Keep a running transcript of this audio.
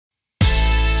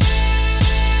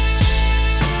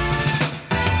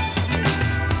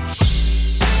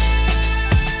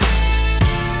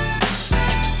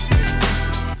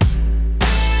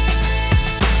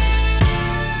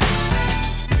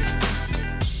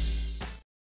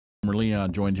Elmer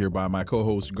Leon, joined here by my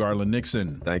co-host Garland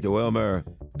Nixon. Thank you, Elmer.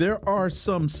 There are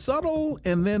some subtle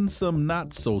and then some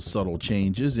not so subtle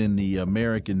changes in the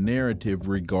American narrative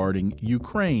regarding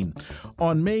Ukraine.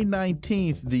 On May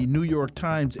 19th, the New York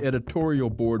Times editorial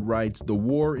board writes, "The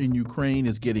war in Ukraine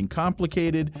is getting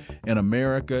complicated and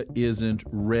America isn't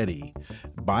ready."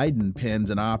 Biden pens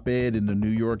an op-ed in the New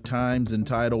York Times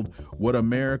entitled, "What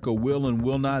America Will and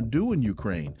Will Not Do in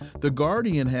Ukraine." The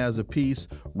Guardian has a piece,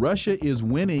 "Russia is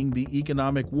winning the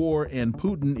economic war and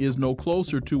Putin is no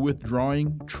closer to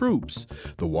withdrawing troops."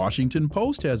 The Washington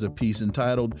Post has a piece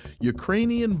entitled,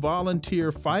 "Ukrainian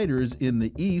volunteer fighters in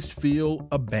the East feel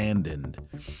abandoned."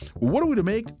 Well, what are we to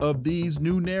make of these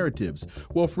new narratives?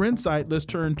 Well, for insight, let's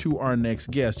turn to our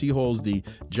next guest. He holds the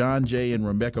John J. and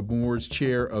Rebecca Moore's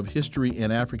Chair of History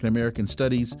and African American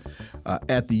Studies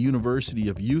at the University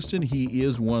of Houston. He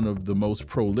is one of the most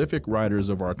prolific writers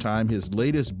of our time. His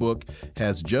latest book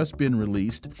has just been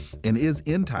released and is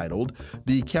entitled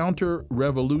 "The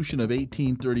Counter-Revolution of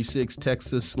 1836,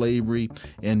 Texas Slavery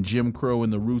and Jim Crow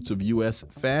and the Roots of U.S.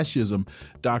 Fascism."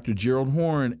 Dr. Gerald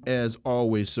Horne, as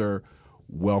always, sir,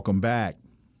 welcome back.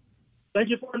 Thank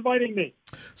you for inviting me.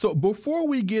 So before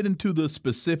we get into the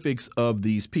specifics of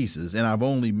these pieces, and I've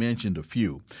only mentioned a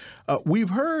few, we've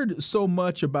heard so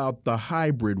much about the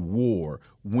hybrid war,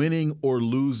 winning or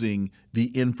losing the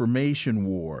information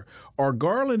war. Are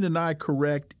Garland and I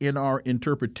correct in our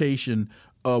interpretation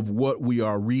of what we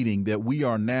are reading, that we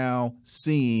are now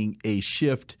seeing a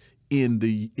shift in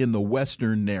the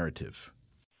Western narrative?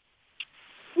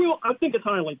 Well, I think it's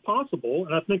highly possible,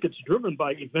 and I think it's driven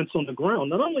by events on the ground.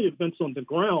 Not only events on the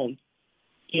ground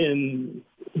in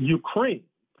Ukraine,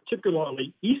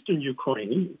 particularly eastern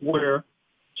Ukraine, where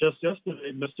just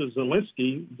yesterday Mr.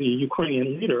 Zelensky, the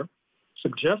Ukrainian leader,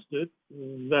 suggested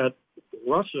that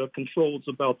Russia controls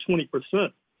about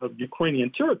 20% of Ukrainian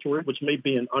territory, which may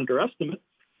be an underestimate.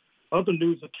 Other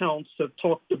news accounts have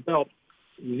talked about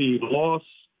the loss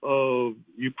of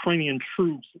Ukrainian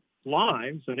troops'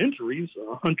 lives and injuries,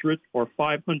 100 or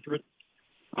 500,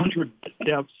 100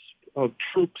 deaths of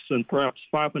troops and perhaps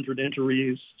 500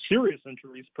 injuries, serious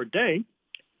injuries per day.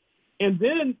 And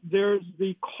then there's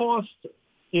the cost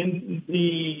in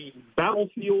the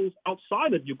battlefields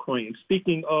outside of Ukraine.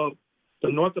 Speaking of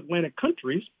the North Atlantic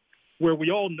countries, where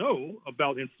we all know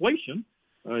about inflation,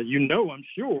 I'm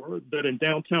sure, that in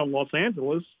downtown Los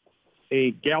Angeles,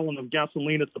 a gallon of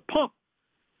gasoline at the pump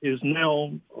is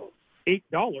now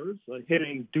 $8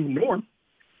 heading due north.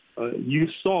 You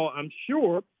saw, I'm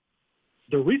sure,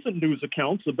 the recent news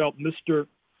accounts about Mr.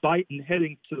 Biden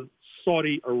heading to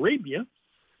Saudi Arabia,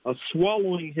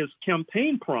 swallowing his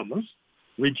campaign promise,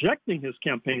 rejecting his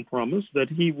campaign promise that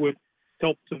he would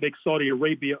help to make Saudi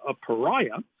Arabia a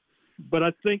pariah. But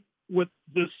I think what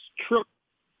this trip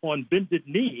on bended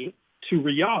knee to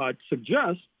Riyadh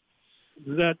suggests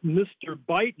that Mr.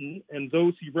 Biden and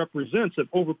those he represents have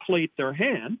overplayed their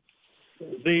hand.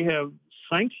 They have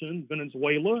sanctioned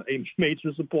Venezuela, a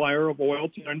major supplier of oil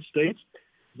to the United States.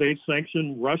 They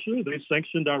sanctioned Russia. They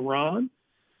sanctioned Iran.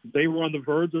 They were on the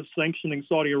verge of sanctioning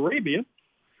Saudi Arabia.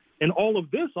 And all of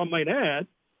this, I might add,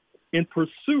 in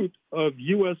pursuit of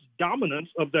U.S. dominance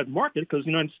of that market, because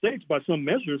the United States, by some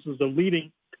measures, is the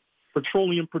leading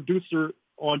petroleum producer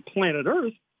on planet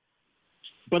Earth.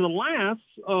 But alas,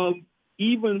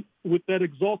 even with that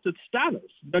exalted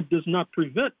status, that does not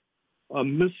prevent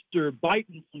Mr.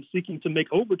 Biden from seeking to make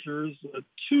overtures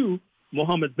to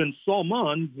Mohammed bin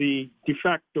Salman, the de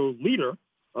facto leader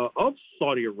of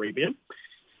Saudi Arabia.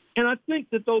 And I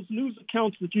think that those news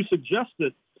accounts that you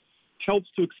suggested helps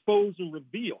to expose and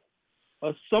reveal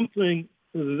something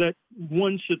that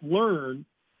one should learn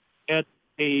at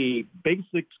a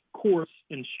basic course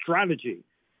in strategy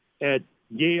at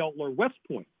Yale or West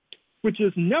Point, which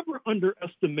is never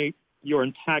underestimate your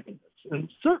antagonists. And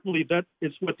certainly that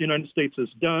is what the United States has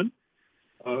done.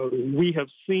 We have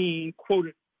seen,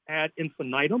 quoted ad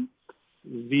infinitum,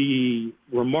 the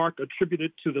remark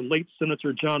attributed to the late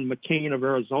Senator John McCain of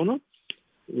Arizona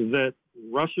that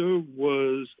Russia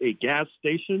was a gas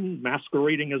station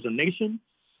masquerading as a nation,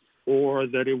 or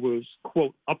that it was,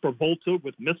 quote, Upper Volta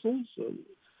with missiles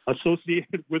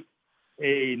associated with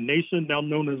a nation now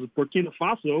known as Burkina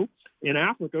Faso in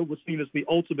Africa, was seen as the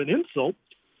ultimate insult.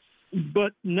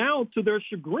 But now, to their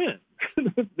chagrin,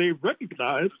 they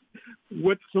recognize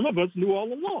what some of us knew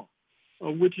all along,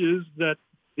 which is that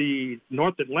the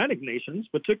North Atlantic nations,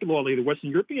 particularly the Western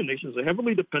European nations, are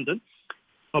heavily dependent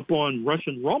upon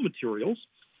Russian raw materials.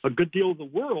 A good deal of the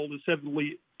world is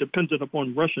heavily dependent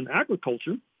upon Russian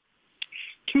agriculture,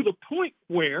 to the point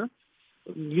where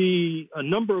a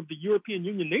number of the European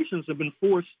Union nations have been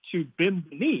forced to bend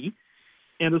the knee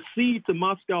and accede to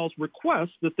Moscow's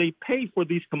request that they pay for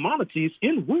these commodities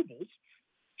in rubles,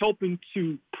 helping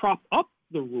to prop up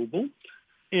the ruble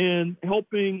and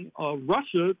helping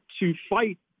Russia to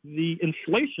fight the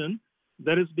inflation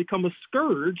that has become a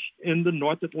scourge in the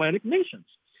North Atlantic nations.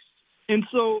 And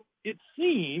so it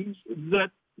seems that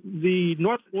the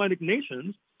North Atlantic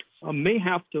nations may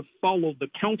have to follow the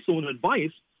counsel and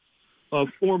advice of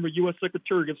former U.S.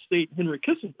 Secretary of State Henry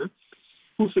Kissinger,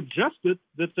 who suggested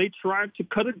that they try to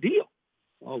cut a deal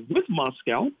with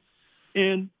Moscow.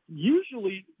 And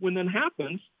usually when that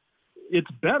happens,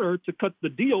 it's better to cut the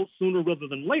deal sooner rather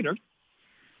than later.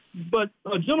 But,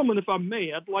 gentlemen, if I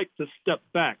may, I'd like to step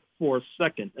back for a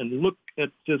second and look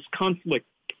at this conflict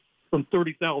from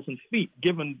 30,000 feet,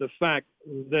 given the fact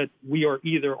that we are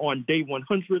either on day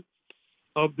 100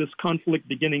 of this conflict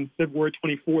beginning February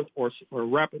 24th or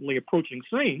rapidly approaching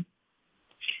same.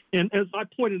 And as I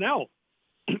pointed out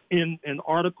in an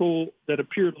article that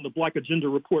appeared on the Black Agenda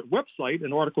Report website,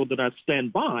 an article that I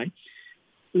stand by,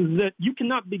 that you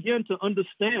cannot begin to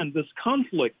understand this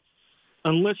conflict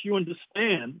unless you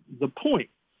understand the point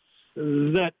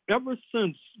that ever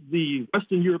since the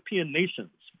Western European nations,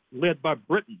 led by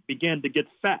Britain, began to get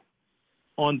fat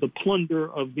on the plunder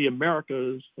of the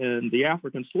Americas and the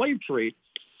African slave trade,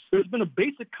 there's been a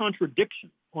basic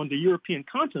contradiction on the European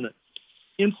continent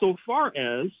insofar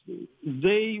as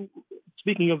they,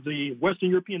 speaking of the Western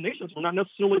European nations, were not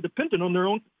necessarily dependent on their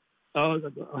own,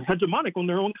 hegemonic on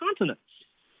their own continent.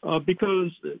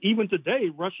 Because even today,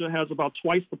 Russia has about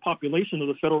twice the population of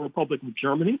the Federal Republic of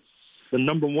Germany, the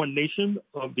number one nation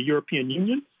of the European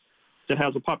Union that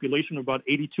has a population of about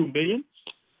 82 million.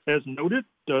 As noted,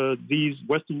 these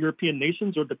Western European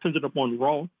nations are dependent upon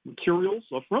raw materials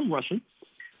from Russia.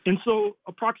 And so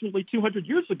approximately 200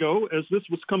 years ago, as this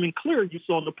was coming clear, you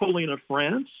saw Napoleon of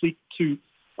France seek to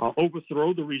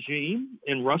overthrow the regime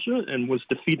in Russia and was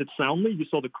defeated soundly. You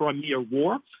saw the Crimea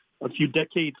War a few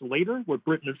decades later, where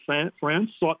Britain and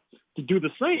France sought to do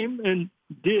the same and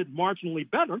did marginally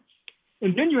better.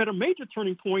 And then you had a major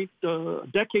turning point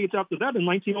decades after that in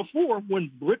 1904 when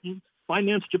Britain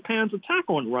financed Japan's attack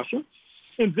on Russia.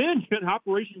 And then you had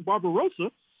Operation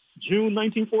Barbarossa, June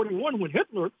 1941, when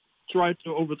Hitler tried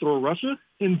to overthrow Russia.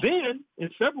 And then in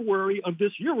February of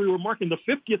this year, we were marking the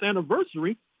 50th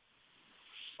anniversary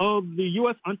of the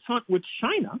U.S. Entente with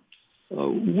China,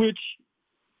 which,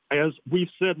 as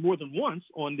we've said more than once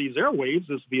on these airwaves,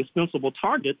 is the ostensible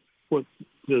target for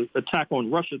the attack on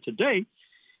Russia today.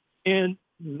 And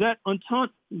that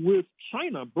entente with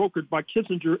China, brokered by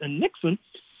Kissinger and Nixon,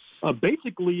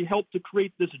 basically helped to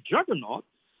create this juggernaut.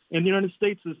 And the United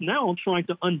States is now trying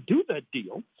to undo that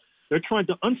deal. They're trying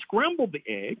to unscramble the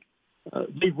egg.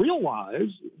 They realize,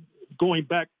 going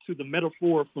back to the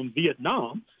metaphor from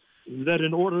Vietnam, that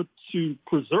in order to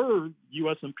preserve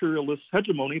U.S. imperialist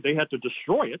hegemony, they had to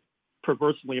destroy it,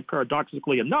 perversely and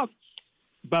paradoxically enough,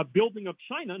 by building up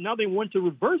China. Now they want to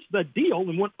reverse that deal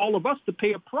and want all of us to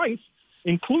pay a price,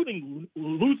 including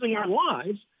losing our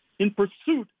lives in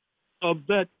pursuit of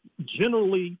that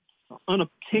generally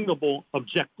unobtainable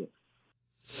objective.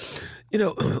 You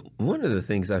know, one of the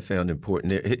things I found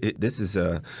important, this is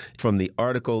from the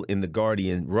article in The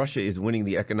Guardian, Russia is winning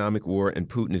the economic war and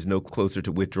Putin is no closer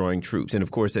to withdrawing troops. And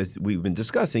of course, as we've been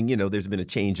discussing, you know, there's been a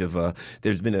change of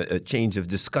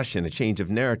discussion, a change of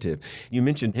narrative. You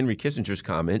mentioned Henry Kissinger's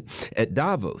comment at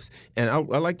Davos, and I'd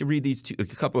like to read a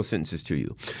couple of sentences to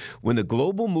you. When the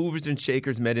global movers and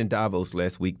shakers met in Davos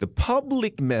last week, the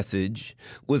public message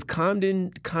was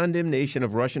condemnation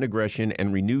of Russian aggression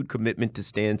and renewed commitment to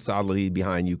stand solidly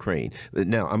behind Ukraine.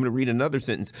 Now, I'm going to read another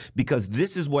sentence because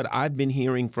this is what I've been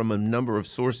hearing from a number of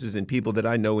sources and people that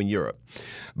I know in Europe.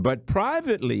 But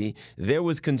privately, there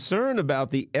was concern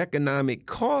about the economic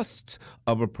costs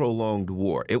of a prolonged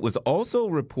war. It was also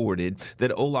reported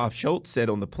that Olaf Scholz said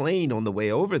on the plane on the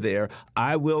way over there,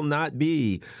 I will not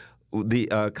be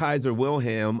the Kaiser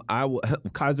Wilhelm, I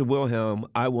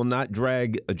will not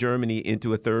drag Germany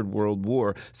into a third world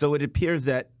war. So it appears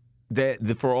that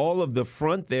for all of the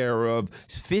front there of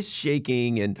fist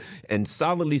shaking and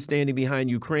solidly standing behind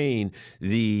Ukraine,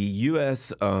 the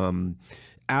U.S.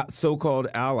 So-called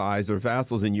allies or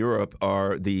vassals in Europe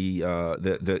are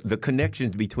the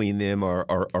connections between them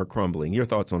are crumbling. Your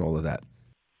thoughts on all of that?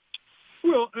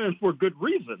 Well, and for good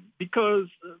reason, because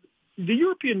the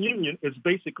European Union is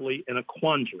basically in a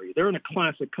quandary. They're in a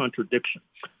classic contradiction.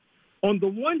 On the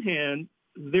one hand,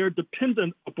 they're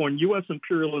dependent upon U.S.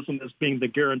 imperialism as being the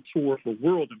guarantor for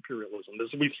world imperialism.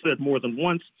 As we've said more than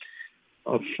once,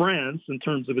 France, in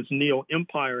terms of its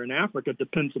neo-empire in Africa,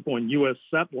 depends upon U.S.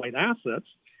 satellite assets,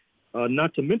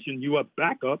 not to mention U.S.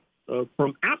 backup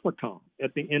from AFRICOM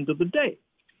at the end of the day.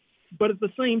 But at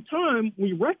the same time,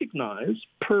 we recognize,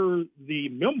 per the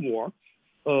memoir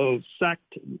of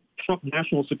sacked Trump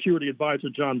National Security Advisor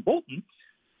John Bolton,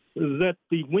 that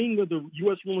the wing of the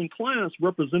U.S. ruling class,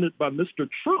 represented by Mr.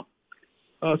 Trump,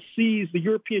 sees the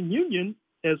European Union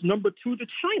as number two to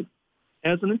China,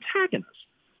 as an antagonist.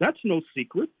 That's no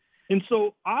secret. And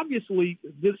so obviously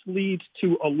this leads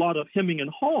to a lot of hemming and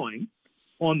hawing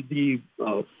on the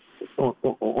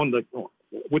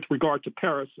with regard to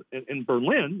Paris and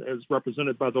Berlin, as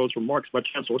represented by those remarks by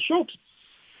Chancellor Scholz.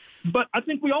 But I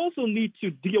think we also need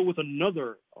to deal with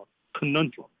another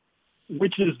conundrum,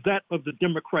 which is that of the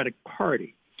Democratic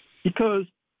Party. Because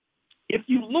if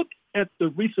you look at the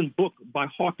recent book by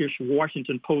hawkish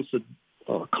Washington Post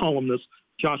columnist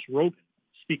Josh Rogan,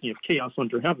 speaking of chaos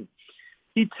under heaven,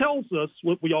 he tells us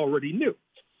what we already knew,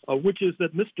 which is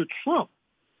that Mr. Trump,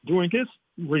 during his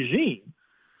regime,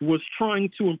 was trying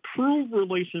to improve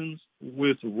relations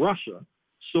with Russia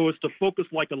so as to focus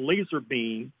like a laser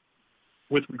beam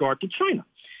with regard to China.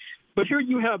 But here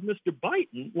you have Mr.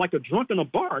 Biden, like a drunk in a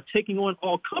bar, taking on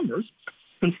all comers,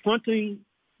 confronting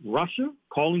Russia,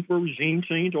 calling for regime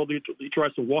change, although he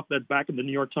tries to walk that back in the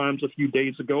New York Times a few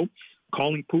days ago,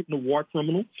 calling Putin a war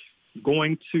criminal,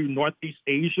 going to Northeast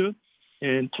Asia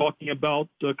and talking about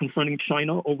confronting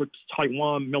China over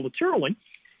Taiwan militarily.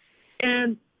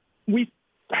 And we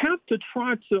have to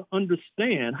try to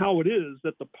understand how it is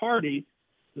that the party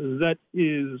that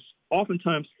is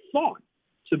oftentimes thought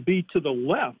to be to the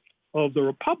left of the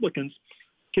Republicans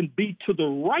can be to the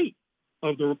right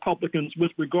of the Republicans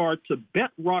with regard to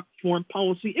bedrock foreign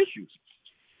policy issues.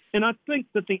 And I think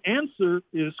that the answer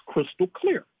is crystal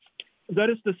clear. That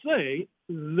is to say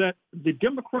that the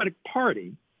Democratic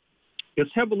Party is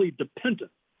heavily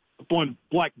dependent upon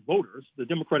black voters. The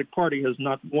Democratic Party has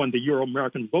not won the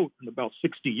Euro-American vote in about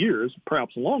 60 years,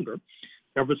 perhaps longer,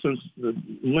 ever since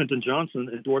Lyndon Johnson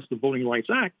endorsed the Voting Rights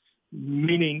Act,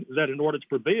 meaning that in order to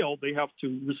prevail, they have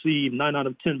to receive 9 out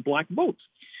of 10 black votes.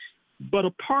 But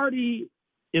a party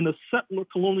in a settler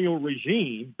colonial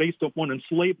regime based upon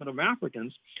enslavement of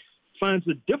Africans finds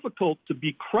it difficult to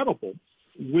be credible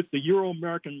with the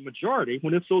Euro-American majority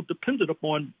when it's so dependent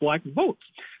upon black votes.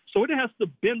 So it has to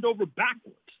bend over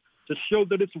backwards to show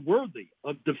that it's worthy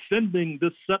of defending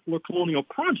this settler colonial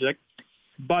project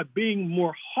by being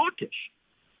more hawkish.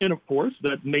 And of course,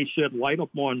 that may shed light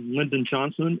upon Lyndon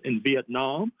Johnson in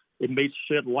Vietnam. It may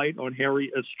shed light on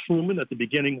Harry S. Truman at the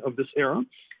beginning of this era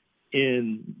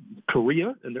in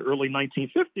Korea in the early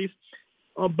 1950s.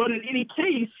 But in any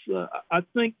case, I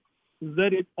think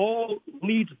that it all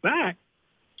leads back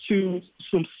to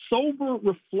some sober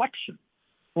reflection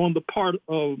on the part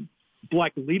of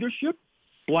black leadership,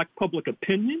 black public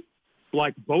opinion,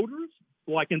 black voters,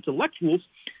 black intellectuals,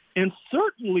 and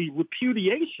certainly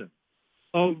repudiation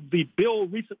of the bill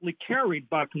recently carried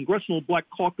by Congressional Black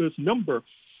Caucus member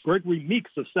Gregory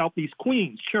Meeks of Southeast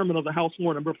Queens, chairman of the House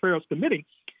Foreign Affairs Committee,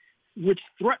 which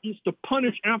threatens to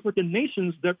punish African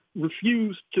nations that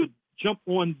refuse to jump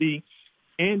on the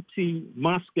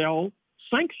anti-Moscow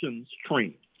sanctions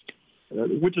train,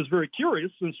 which is very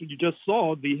curious since you just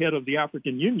saw the head of the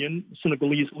African Union,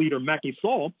 Senegalese leader Macky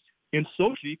Sall, in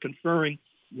Sochi conferring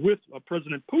with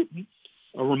President Putin,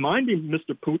 reminding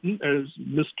Mr. Putin as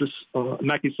Mr.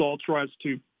 Macky Sall tries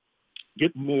to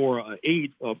get more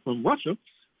aid from Russia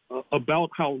about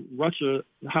how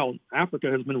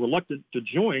Africa has been reluctant to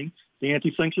join the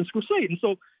anti-sanctions crusade. And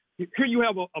so here you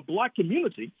have a black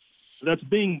community that's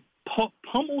being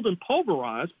pummeled and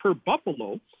pulverized per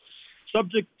Buffalo,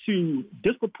 subject to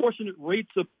disproportionate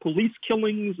rates of police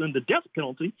killings and the death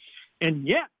penalty. And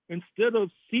yet, instead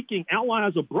of seeking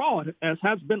allies abroad, as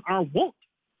has been our wont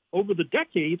over the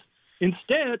decades,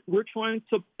 instead, we're trying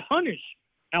to punish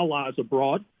allies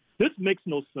abroad. This makes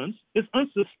no sense. It's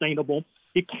unsustainable.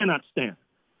 It cannot stand.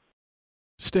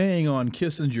 Staying on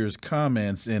Kissinger's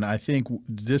comments, and I think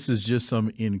this is just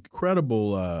some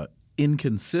incredible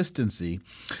inconsistency.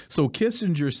 So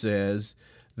Kissinger says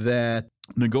that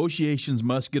negotiations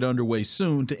must get underway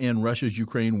soon to end Russia's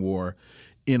Ukraine war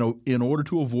in order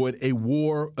to avoid a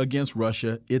war against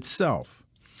Russia itself.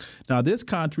 Now, this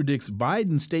contradicts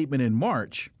Biden's statement in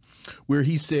March, where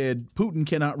he said Putin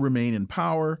cannot remain in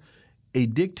power. A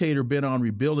dictator bent on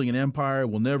rebuilding an empire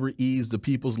will never ease the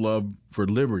people's love for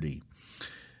liberty.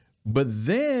 But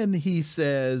then he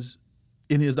says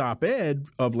in his op-ed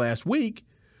of last week,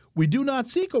 we do not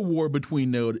seek a war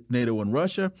between NATO and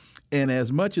Russia, and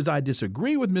as much as I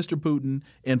disagree with Mr. Putin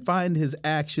and find his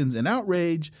actions an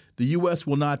outrage, the U.S.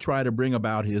 will not try to bring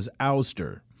about his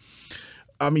ouster.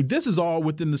 I mean, this is all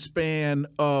within the span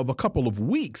of a couple of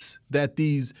weeks that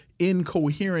these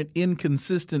incoherent,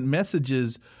 inconsistent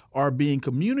messages are being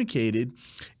communicated.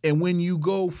 And when you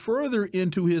go further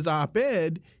into his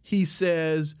op-ed, he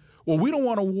says, well, we don't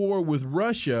want a war with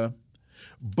Russia,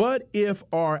 but if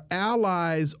our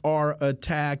allies are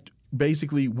attacked,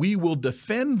 basically, we will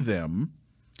defend them.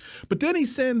 But then he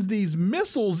sends these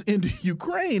missiles into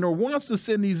Ukraine, or wants to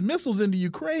send these missiles into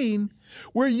Ukraine,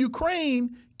 where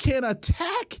Ukraine can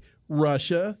attack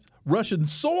Russian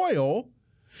soil.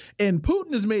 And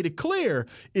Putin has made it clear,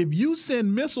 if you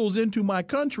send missiles into my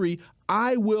country,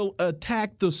 I will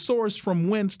attack the source from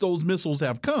whence those missiles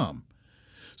have come.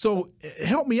 So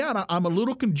help me out. I'm a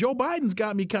little, Joe Biden's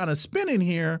got me kind of spinning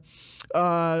here.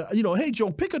 Hey, Joe,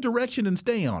 pick a direction and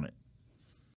stay on it.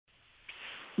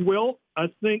 Well, I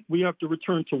think we have to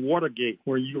return to Watergate,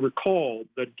 where you recall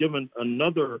that given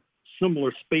another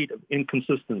similar spate of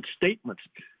inconsistent statements,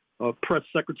 Press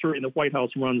Secretary in the White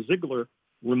House, Ron Ziegler,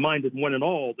 reminded one and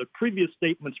all that previous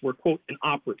statements were, quote,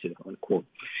 inoperative, unquote.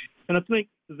 And I think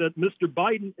that Mr.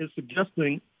 Biden is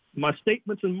suggesting my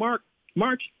statements in March,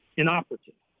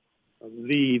 inoperative.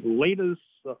 The latest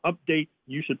update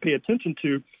you should pay attention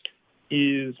to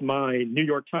is my New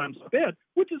York Times op-ed,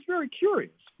 which is very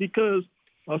curious because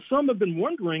some have been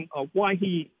wondering why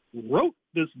he wrote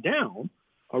this down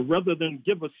rather than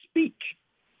give a speech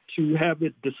to have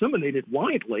it disseminated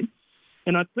widely.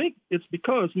 And I think it's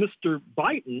because Mr.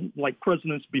 Biden, like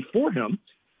presidents before him,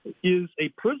 is a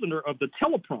prisoner of the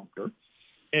teleprompter.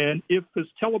 And if his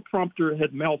teleprompter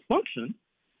had malfunctioned,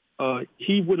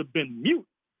 he would have been mute,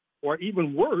 or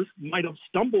even worse, might have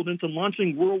stumbled into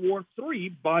launching World War III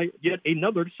by yet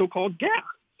another so-called gaffe.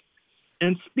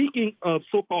 And speaking of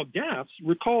so-called gaffes,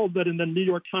 recall that in the New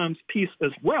York Times piece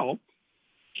as well,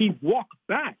 he walked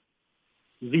back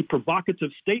the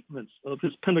provocative statements of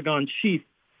his Pentagon chief,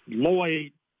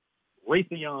 Lloyd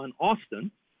Raytheon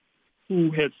Austin, who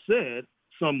had said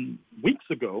some weeks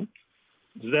ago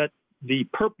that the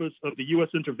purpose of the U.S.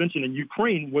 intervention in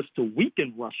Ukraine was to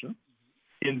weaken Russia.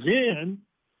 And then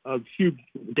a few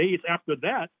days after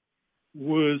that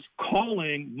was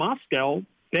calling Moscow,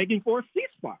 begging for a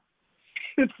ceasefire.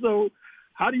 And so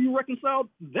how do you reconcile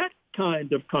that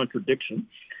kind of contradiction?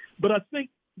 But I think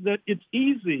that it's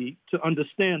easy to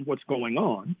understand what's going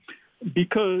on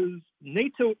because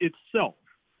NATO itself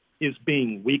is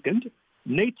being weakened.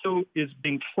 NATO is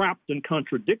being trapped in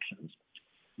contradictions.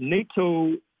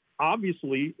 NATO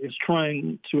obviously is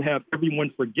trying to have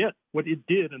everyone forget what it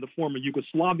did in the former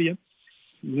Yugoslavia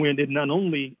when it not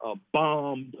only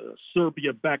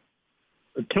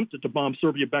attempted to bomb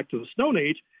Serbia back to the Stone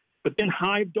Age, but then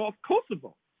hived off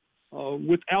Kosovo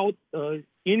without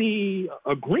any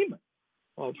agreement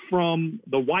from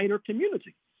the wider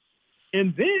community.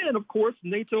 And then, of course,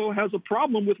 NATO has a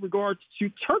problem with regards to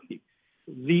Turkey,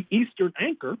 the Eastern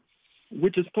anchor,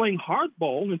 which is playing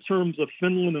hardball in terms of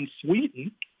Finland and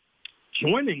Sweden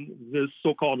joining this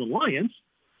so-called alliance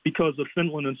because of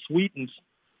Finland and Sweden's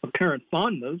apparent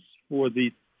fondness for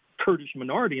the Kurdish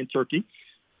minority in Turkey,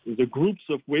 the groups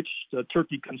of which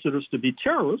Turkey considers to be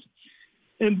terrorists.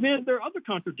 And then there are other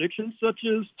contradictions, such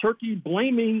as Turkey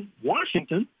blaming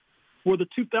Washington for the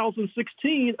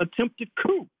 2016 attempted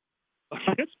coup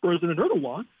against President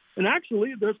Erdogan. And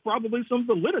actually, there's probably some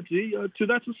validity to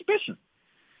that suspicion.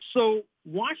 So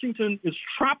Washington is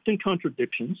trapped in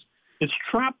contradictions. It's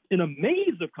trapped in a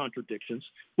maze of contradictions,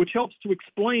 which helps to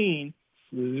explain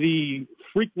the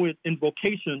frequent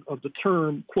invocation of the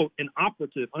term, quote,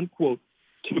 inoperative, unquote,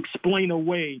 to explain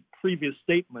away previous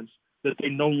statements that they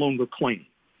no longer claim.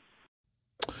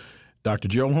 Dr.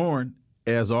 Gerald Horne,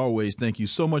 as always, thank you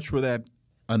so much for that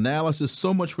analysis,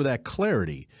 so much for that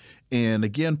clarity. And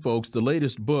again, folks, the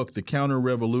latest book, The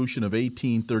Counter-Revolution of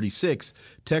 1836,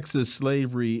 Texas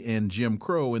Slavery and Jim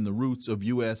Crow and the Roots of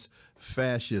U.S.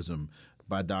 Fascism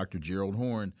by Dr. Gerald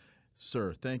Horne.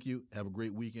 Sir, thank you. Have a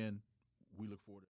great weekend. We look forward to